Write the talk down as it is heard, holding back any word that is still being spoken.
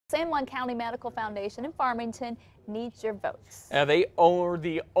San Juan County Medical Foundation in Farmington needs your votes. They are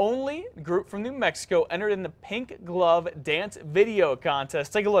the only group from New Mexico entered in the Pink Glove Dance Video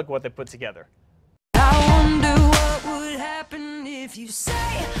Contest. Take a look at what they put together. I wonder what would happen if you say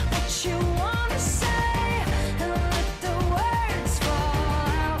what you want to say and let the words fall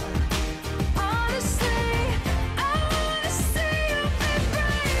out. Honestly, I want to see you be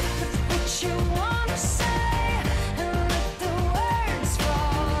brave with what you want to say and let the words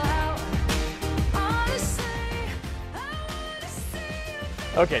fall out. Honestly, I want to see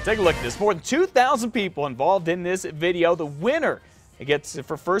you be Okay, take a look at this. More than 2,000 people involved in this video. The winner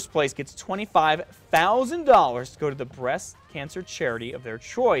for first place gets $25,000 to go to the breast cancer charity of their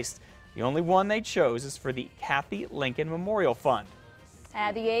choice. The only one they chose is for the Kathy Lincoln Memorial Fund.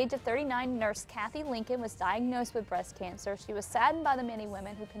 At the age of 39, nurse Kathy Lincoln was diagnosed with breast cancer. She was saddened by the many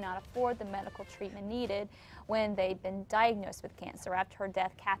women who could not afford the medical treatment needed when they'd been diagnosed with cancer. After her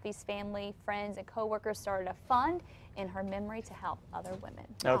death, Kathy's family, friends, and co-workers started a fund in her memory to help other women.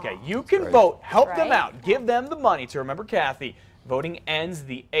 Okay, you can vote. Help them Right? out. Give them the money to remember Kathy. Voting ends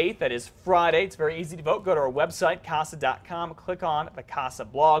the 8th. That is Friday. It's very easy to vote. Go to our website, casa.com. Click on the Casa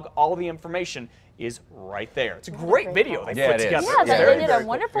blog. All the information is right there. It's a great video they put together. Yeah, they did a cool.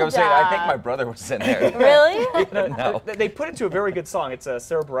 wonderful job. I think my brother was in there. Really? No. They put it to a very good song. It's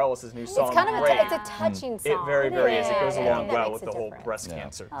Sarah Bareilles' new song. It's kind of Great. it's a touching song. It very is. It goes is. along That well makes with a the whole difference. breast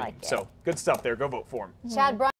cancer I theme. like it. So good stuff there. Go vote for him. Chad Brown.